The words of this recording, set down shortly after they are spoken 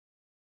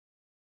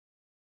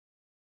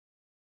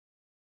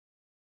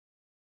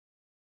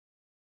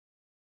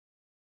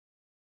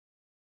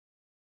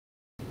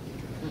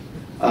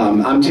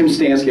I'm Tim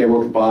Stansky. I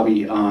work with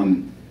Bobby.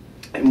 And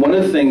one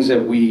of the things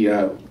that we've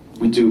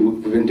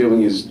been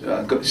doing is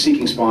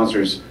seeking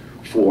sponsors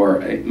for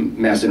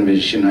Mass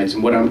Innovation Nights.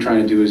 And what I'm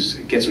trying to do is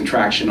get some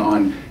traction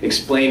on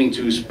explaining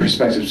to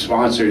prospective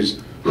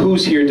sponsors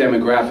who's here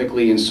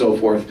demographically and so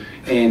forth.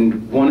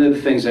 And one of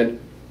the things that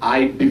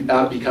I've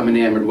become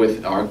enamored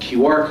with are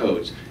QR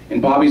codes.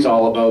 And Bobby's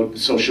all about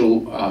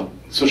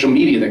social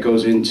media that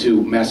goes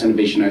into Mass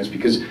Innovation Nights,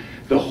 because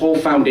the whole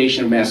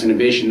foundation of Mass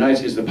Innovation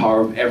Nights is the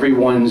power of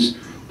everyone's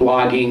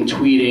blogging,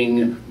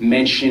 tweeting,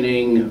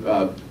 mentioning,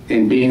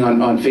 and being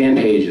on fan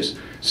pages.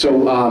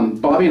 So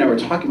Bobby and I were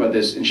talking about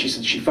this, and she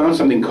said she found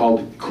something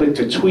called Click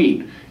to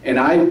Tweet. And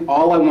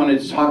all I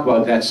wanted to talk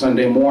about that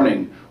Sunday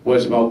morning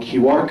was about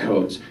QR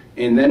codes.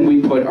 And then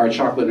we put our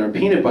chocolate and our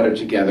peanut butter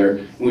together,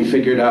 and we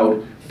figured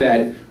out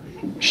that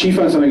she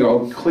found something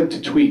called Click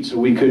to Tweet, so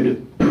we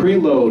could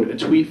preload a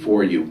tweet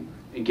for you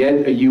and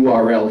get a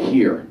URL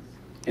here.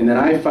 And then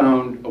I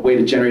found a way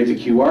to generate the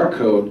QR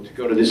code to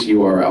go to this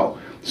URL.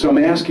 So I'm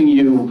asking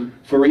you,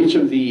 for each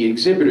of the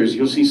exhibitors,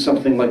 you'll see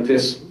something like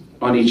this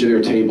on each of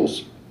their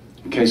tables.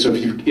 Okay, so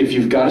if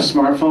you've got a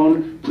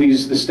smartphone,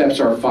 please, the steps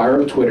are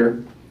fire up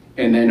Twitter,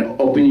 and then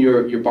open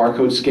your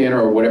barcode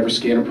scanner or whatever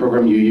scanner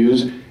program you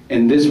use.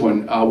 And this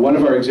one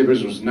of our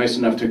exhibitors was nice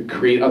enough to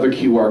create other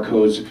QR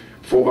codes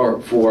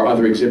for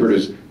other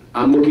exhibitors.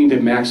 I'm looking to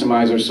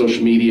maximize our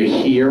social media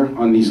here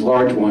on these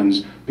large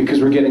ones,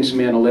 because we're getting some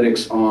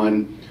analytics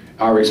on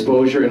our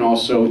exposure, and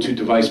also to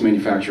device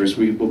manufacturers.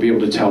 We will be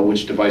able to tell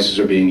which devices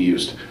are being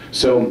used.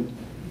 So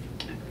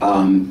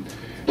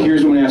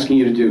here's what I'm asking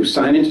you to do.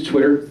 Sign into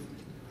Twitter,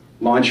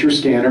 launch your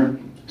scanner,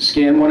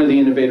 scan one of the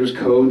innovators'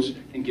 codes,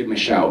 and give them a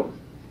shout.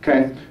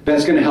 Okay?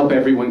 That's going to help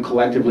everyone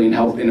collectively and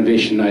help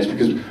Innovation Nights,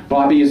 because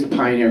Bobby is the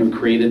pioneer who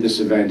created this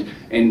event,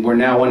 and we're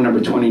now on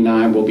number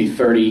 29. We'll be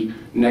 30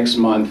 next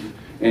month,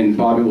 and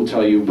Bobby will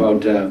tell you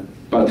about that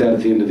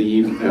at the end of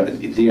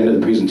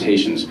the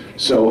presentations.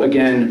 So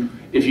again,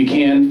 if you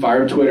can,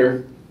 fire up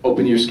Twitter,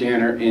 open your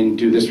scanner, and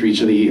do this for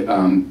each of the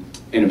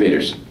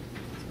innovators.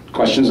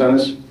 Questions on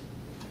this?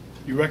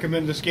 You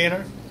recommend the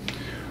scanner?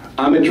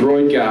 I'm a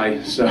Droid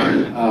guy, so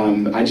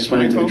I just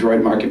went into the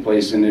Droid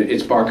marketplace, and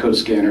it's barcode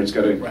scanner. It's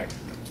got a right.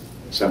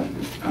 So,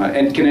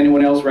 and can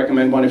anyone else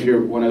recommend one if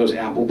you're one of those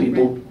Apple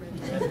people?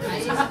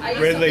 I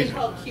use something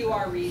called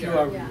QR Reader.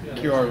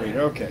 QR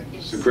Reader, okay.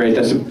 So great.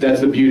 That's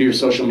the beauty of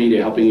social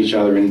media, helping each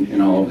other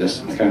in all of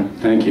this. Okay,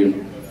 thank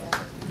you.